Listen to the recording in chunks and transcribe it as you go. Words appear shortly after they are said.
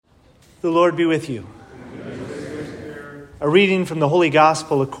The Lord be with you. A reading from the Holy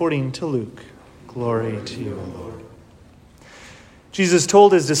Gospel according to Luke. Glory to you, O Lord. Jesus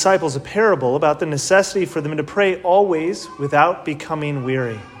told his disciples a parable about the necessity for them to pray always without becoming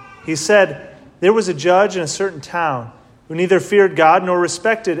weary. He said, "There was a judge in a certain town who neither feared God nor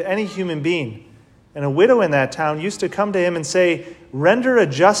respected any human being. And a widow in that town used to come to him and say, 'Render a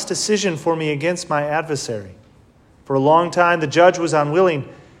just decision for me against my adversary.' For a long time the judge was unwilling,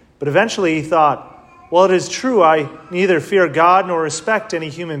 but eventually he thought, 'Well, it is true, I neither fear God nor respect any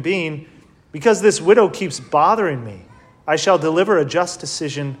human being. Because this widow keeps bothering me, I shall deliver a just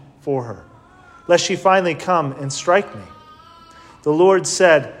decision for her, lest she finally come and strike me.' The Lord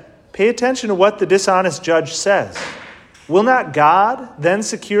said, 'Pay attention to what the dishonest judge says. Will not God then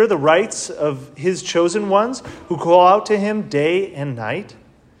secure the rights of his chosen ones who call out to him day and night?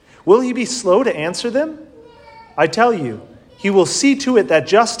 Will he be slow to answer them? I tell you, he will see to it that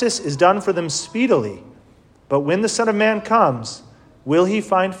justice is done for them speedily. But when the Son of Man comes, will he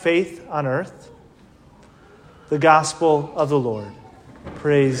find faith on earth?'" The Gospel of the Lord.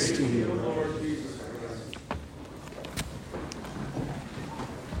 Praise to you, Lord Jesus Christ.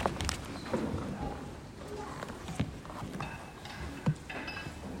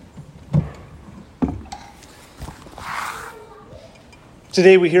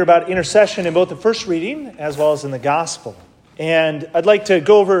 Today we hear about intercession in both the first reading as well as in the Gospel. And I'd like to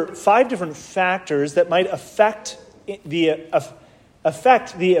go over 5 different factors that might affect the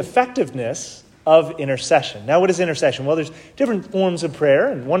effectiveness of intercession. Now, what is intercession? Well, there's different forms of prayer,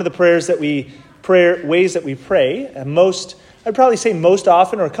 and one of the ways that we pray, and I'd probably say most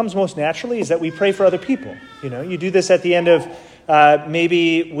often, or it comes most naturally, is that we pray for other people. You do this at the end of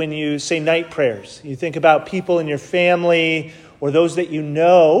maybe when you say night prayers. You think about people in your family or those that you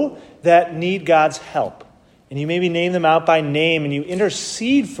know that need God's help. And you maybe name them out by name and you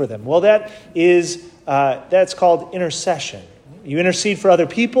intercede for them. Well, that's called intercession. You intercede for other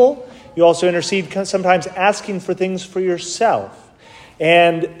people. You also intercede sometimes asking for things for yourself.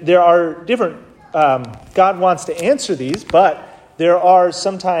 And there are different, God wants to answer these, but there are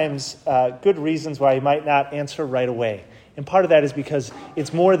sometimes good reasons why he might not answer right away. And part of that is because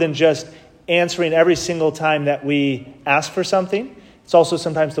it's more than just answering every single time that we ask for something. It's also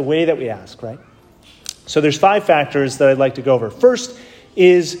sometimes the way that we ask, right? So there's 5 factors that I'd like to go over. First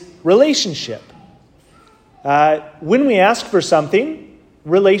is relationship. When we ask for something,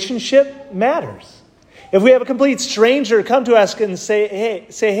 relationship matters. If we have a complete stranger come to us and say,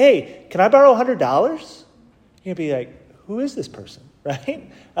 hey, can I borrow $100? You'd be like, who is this person, right?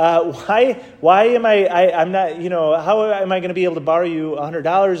 Why am I'm not, how am I going to be able to borrow you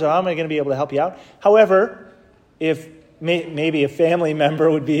 $100, or how am I going to be able to help you out? However, if maybe a family member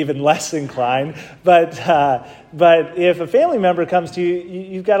would be even less inclined, but if a family member comes to you,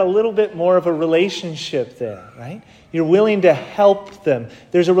 you've got a little bit more of a relationship there, right? You're willing to help them.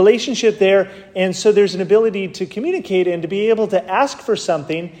 There's a relationship there, and so there's an ability to communicate and to be able to ask for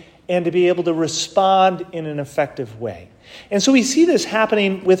something and to be able to respond in an effective way. And so we see this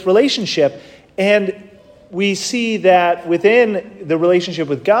happening with relationship, and we see that within the relationship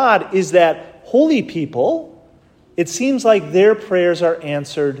with God is that holy people, it seems like their prayers are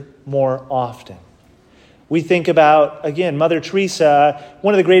answered more often. We think about, again, Mother Teresa.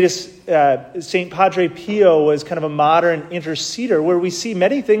 One of the greatest, St. Padre Pio, was kind of a modern interceder, where we see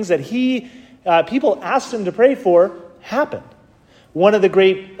many things that people asked him to pray for happened. One of the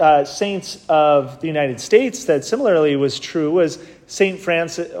great saints of the United States that similarly was true was St.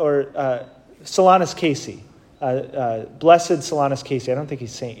 Francis, or Solanus Casey. Blessed Solanus Casey. I don't think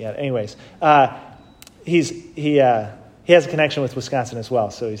he's saint yet. Anyways, he has a connection with Wisconsin as well,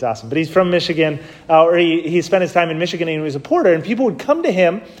 so he's awesome. But he's from Michigan, or he spent his time in Michigan, and he was a porter, and people would come to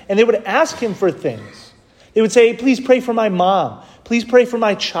him, and they would ask him for things. They would say, "Please pray for my mom. Please pray for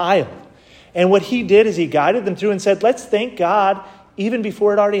my child." And what he did is he guided them through and said, let's thank God even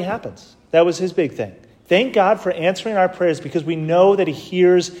before it already happens. That was his big thing. Thank God for answering our prayers, because we know that he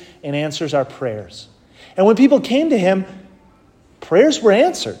hears and answers our prayers. And when people came to him, prayers were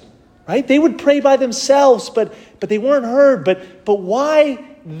answered. Right? They would pray by themselves, but they weren't heard. But why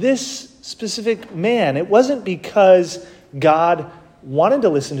this specific man? It wasn't because God wanted to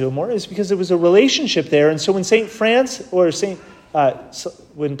listen to him more. It was because there was a relationship there. And so when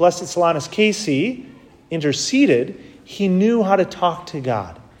when Blessed Solanus Casey interceded, he knew how to talk to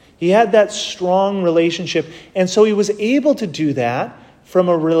God. He had that strong relationship, and so he was able to do that from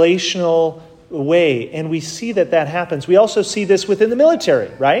a relational way. And we see that happens. We also see this within the military,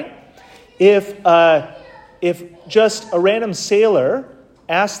 right? If just a random sailor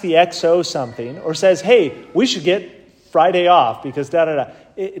asks the XO something, or says, "Hey, we should get Friday off because da-da-da,"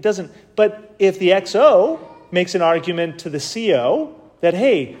 it doesn't. But if the XO makes an argument to the CO that,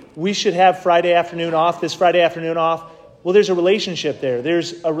 hey, we should have Friday afternoon off, this Friday afternoon off, well, there's a relationship there.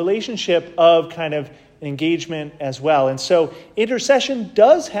 There's a relationship of kind of an engagement as well. And so intercession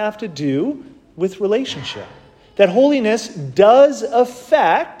does have to do with relationship. That holiness does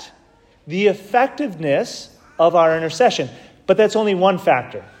affect the effectiveness of our intercession. But that's only one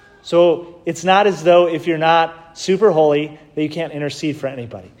factor. So it's not as though if you're not super holy that you can't intercede for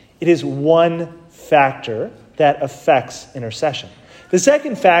anybody. It is one factor that affects intercession. The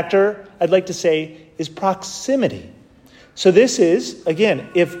second factor, I'd like to say, is proximity. So this is, again,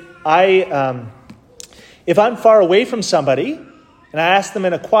 if I'm far away from somebody and I ask them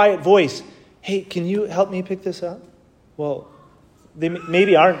in a quiet voice, hey, can you help me pick this up? Well, they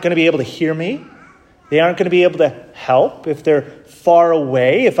maybe aren't going to be able to hear me. They aren't going to be able to help if they're far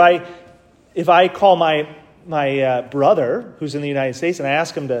away. If I call my brother who's in the United States and I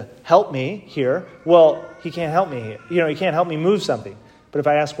ask him to help me here, well, he can't help me. He can't help me move something. But if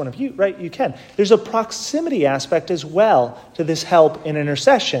I ask one of you, right, you can. There's a proximity aspect as well to this help in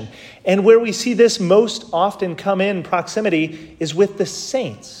intercession. And where we see this most often come in proximity is with the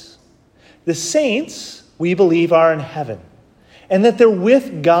saints. The saints, we believe, are in heaven. And that they're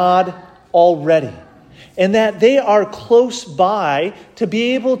with God already. And that they are close by to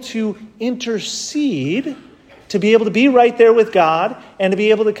be able to intercede, to be able to be right there with God, and to be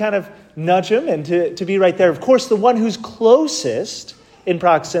able to kind of nudge him and to be right there. Of course, the one who's closest in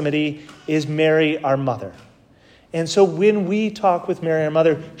proximity is Mary, our mother. And so when we talk with Mary, our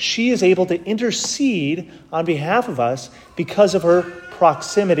mother, she is able to intercede on behalf of us because of her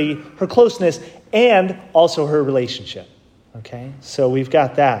proximity, her closeness, and also her relationship. Okay, so we've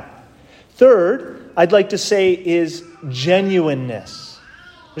got that. Third, I'd like to say is genuineness.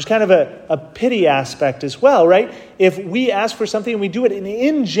 There's kind of a pity aspect as well, right? If we ask for something and we do it in an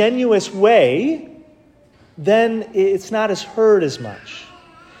ingenuous way, then it's not as heard as much.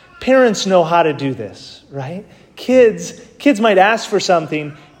 Parents know how to do this, right? Kids might ask for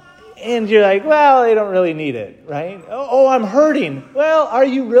something and you're like, well, they don't really need it, right? Oh, I'm hurting. Well, are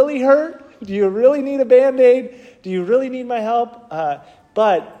you really hurt? Do you really need a Band-Aid? Do you really need my help?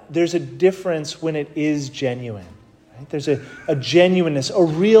 But there's a difference when it is genuine. Right? There's a genuineness, a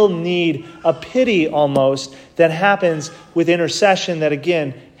real need, a pity almost that happens with intercession that,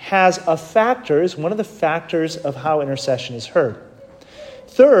 again, has a factor, is one of the factors of how intercession is heard.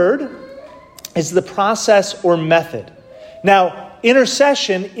 Third is the process or method. Now,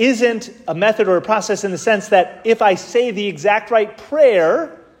 intercession isn't a method or a process in the sense that if I say the exact right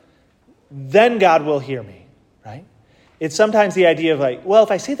prayer, then God will hear me, right? It's sometimes the idea of like, well,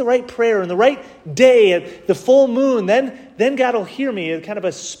 if I say the right prayer on the right day at the full moon, then God will hear me. It's kind of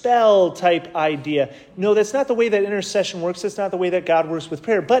a spell type idea. No, that's not the way that intercession works. That's not the way that God works with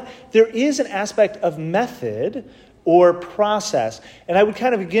prayer. But there is an aspect of method or process. And I would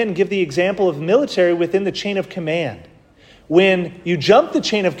kind of, again, give the example of military within the chain of command. When you jump the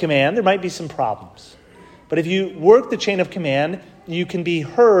chain of command, there might be some problems. But if you work the chain of command, you can be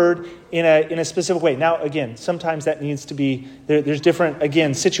heard in a specific way. Now, again, sometimes that needs to be, there's different,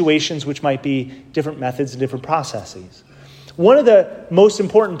 again, situations which might be different methods and different processes. One of the most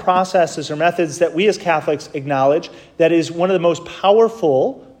important processes or methods that we as Catholics acknowledge that is one of the most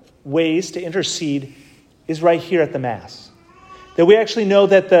powerful ways to intercede is right here at the Mass. That we actually know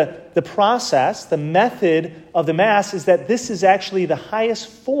that the process, the method of the Mass is that this is actually the highest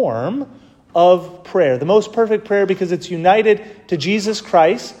form of prayer, the most perfect prayer because it's united to Jesus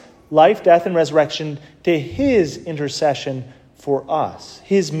Christ, life, death, and resurrection, to his intercession for us,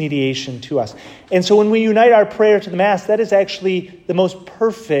 his mediation to us. And so when we unite our prayer to the Mass, that is actually the most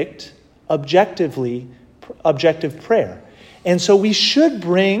perfect, objective prayer. And so we should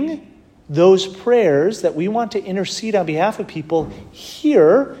bring those prayers that we want to intercede on behalf of people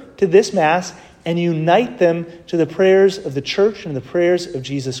here to this Mass and unite them to the prayers of the Church and the prayers of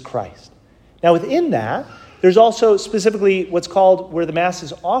Jesus Christ. Now, within that, there's also specifically what's called where the Mass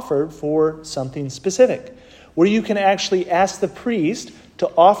is offered for something specific, where you can actually ask the priest to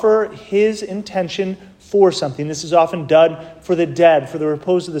offer his intention for something. This is often done for the dead, for the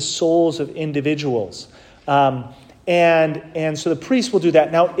repose of the souls of individuals. And so the priest will do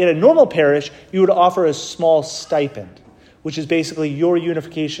that. Now, in a normal parish, you would offer a small stipend, which is basically your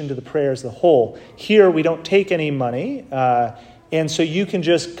unification to the prayer as the whole. Here, we don't take any money. And so you can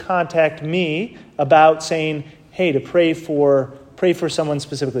just contact me about saying, hey, to pray for someone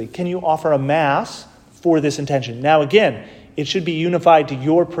specifically. Can you offer a Mass for this intention? Now, again, it should be unified to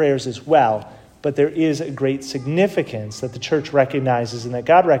your prayers as well. But there is a great significance that the Church recognizes and that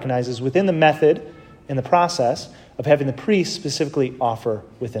God recognizes within the method and the process of having the priest specifically offer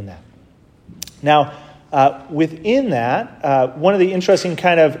within that. Now, within that, one of the interesting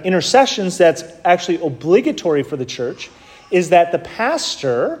kind of intercessions that's actually obligatory for the church is that the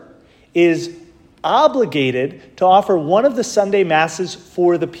pastor is obligated to offer one of the Sunday masses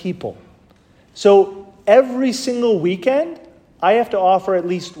for the people. So every single weekend, I have to offer at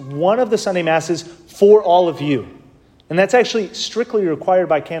least one of the Sunday masses for all of you. And that's actually strictly required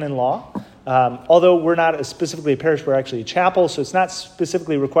by canon law. Although we're not specifically a parish, we're actually a chapel, so it's not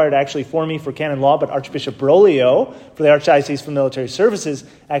specifically required actually for me for canon law, but Archbishop Broglio for the Archdiocese for Military Services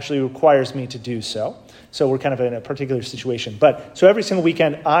actually requires me to do so. So we're kind of in a particular situation. So every single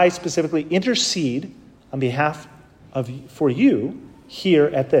weekend, I specifically intercede on behalf for you here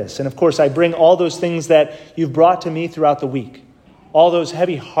at this. And of course, I bring all those things that you've brought to me throughout the week. All those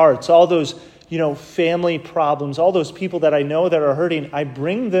heavy hearts, all those family problems, all those people that I know that are hurting, I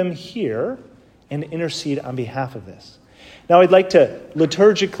bring them here and intercede on behalf of this. Now, I'd like to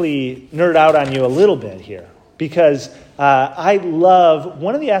liturgically nerd out on you a little bit here, because I love,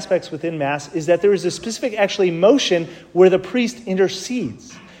 one of the aspects within Mass is that there is a specific actually motion where the priest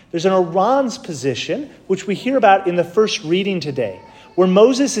intercedes. There's an orans position, which we hear about in the first reading today, where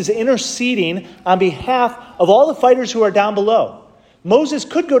Moses is interceding on behalf of all the fighters who are down below. Moses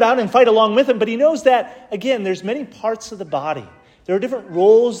could go down and fight along with him, but he knows that, again, there's many parts of the body. There are different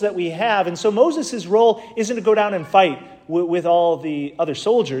roles that we have, and so Moses' role isn't to go down and fight with all the other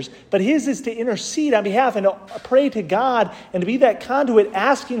soldiers, but his is to intercede on behalf and to pray to God and to be that conduit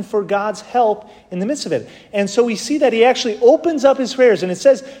asking for God's help in the midst of it. And so we see that he actually opens up his prayers, and it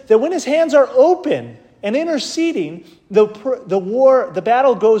says that when his hands are open and interceding, the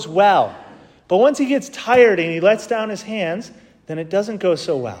battle goes well. But once he gets tired and he lets down his hands, then it doesn't go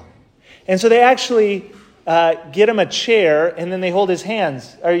so well. And so they actually get him a chair, and then they hold his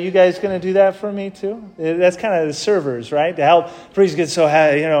hands. Are you guys going to do that for me too? That's kind of the servers, right? To help priests get so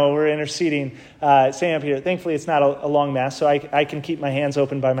high, we're interceding, staying up here. Thankfully, it's not a long Mass, so I can keep my hands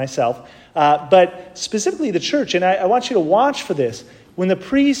open by myself. But specifically the church, and I want you to watch for this. When the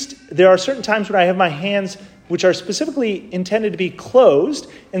priest, there are certain times when I have my hands which are specifically intended to be closed,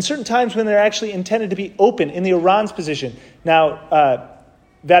 and certain times when they're actually intended to be open in the orans position. Now,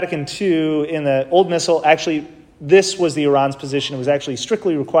 Vatican II in the Old Missal, actually, this was the orans position. It was actually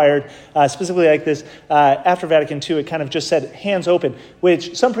strictly required, specifically like this. After Vatican II, it kind of just said hands open,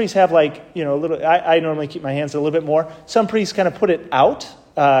 which some priests have a little, I normally keep my hands a little bit more. Some priests kind of put it out,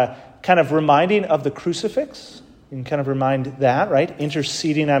 kind of reminding of the crucifix. You can kind of remind that, right?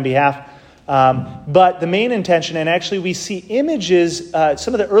 Interceding on behalf. But the main intention, and actually we see images,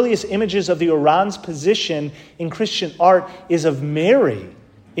 some of the earliest images of the orans position in Christian art is of Mary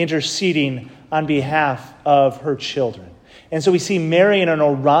interceding on behalf of her children. And so we see Mary in an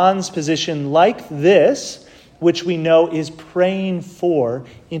orans position like this, which we know is praying for,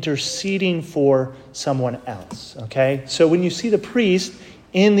 interceding for someone else. Okay? So when you see the priest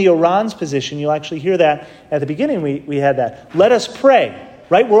in the orans position, you'll actually hear that at the beginning we had that. Let us pray.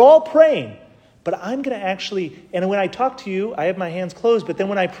 Right? We're all praying. But I'm going to actually, and when I talk to you, I have my hands closed. But then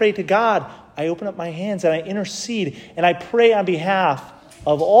when I pray to God, I open up my hands and I intercede. And I pray on behalf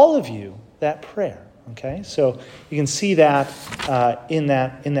of all of you that prayer. Okay? So you can see that in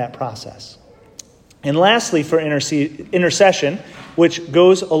that process. And lastly, for intercession, which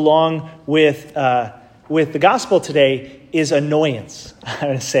goes along with the gospel today, is annoyance, I'm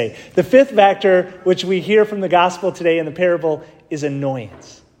going to say. The fifth factor, which we hear from the gospel today in the parable, is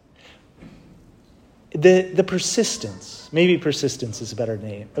annoyance. The persistence, maybe persistence is a better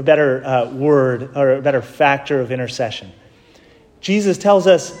name, a better word, or a better factor of intercession. Jesus tells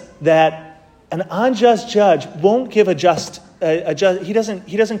us that an unjust judge won't give a just. He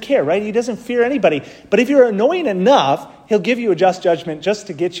doesn't care, right? He doesn't fear anybody. But if you're annoying enough, he'll give you a just judgment just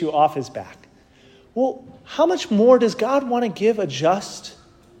to get you off his back. Well, how much more does God want to give a just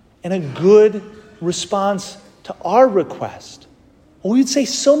and a good response to our request? Well, we'd say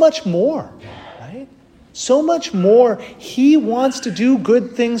so much more, right? So much more. He wants to do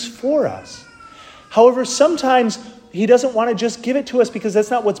good things for us. However, sometimes he doesn't want to just give it to us because that's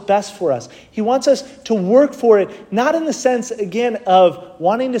not what's best for us. He wants us to work for it, not in the sense, again, of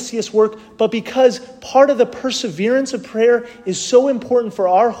wanting to see us work, but because part of the perseverance of prayer is so important for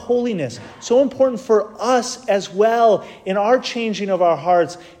our holiness, so important for us as well in our changing of our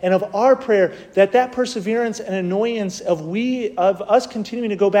hearts and of our prayer, that perseverance and annoyance of us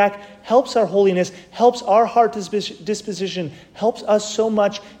continuing to go back helps our holiness, helps our heart disposition, helps us so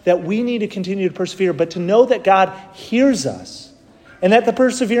much that we need to continue to persevere, but to know that God hears us and that the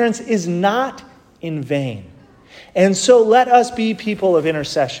perseverance is not in vain. And so let us be people of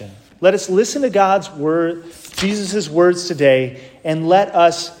intercession. Let us listen to God's word, Jesus' words today, and let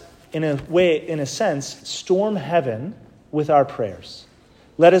us, in a sense, storm heaven with our prayers.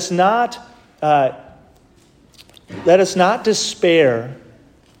 Let us not despair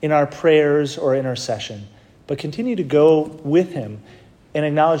in our prayers or intercession, but continue to go with him and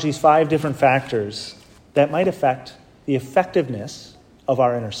acknowledge these 5 different factors that might affect the effectiveness of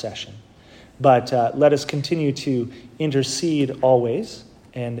our intercession. But let us continue to intercede always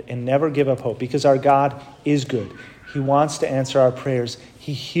and never give up hope, because our God is good. He wants to answer our prayers.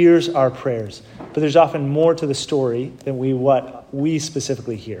 He hears our prayers. But there's often more to the story than what we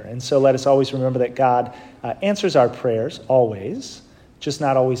specifically hear. And so let us always remember that God answers our prayers always, just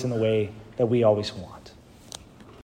not always in the way that we always want.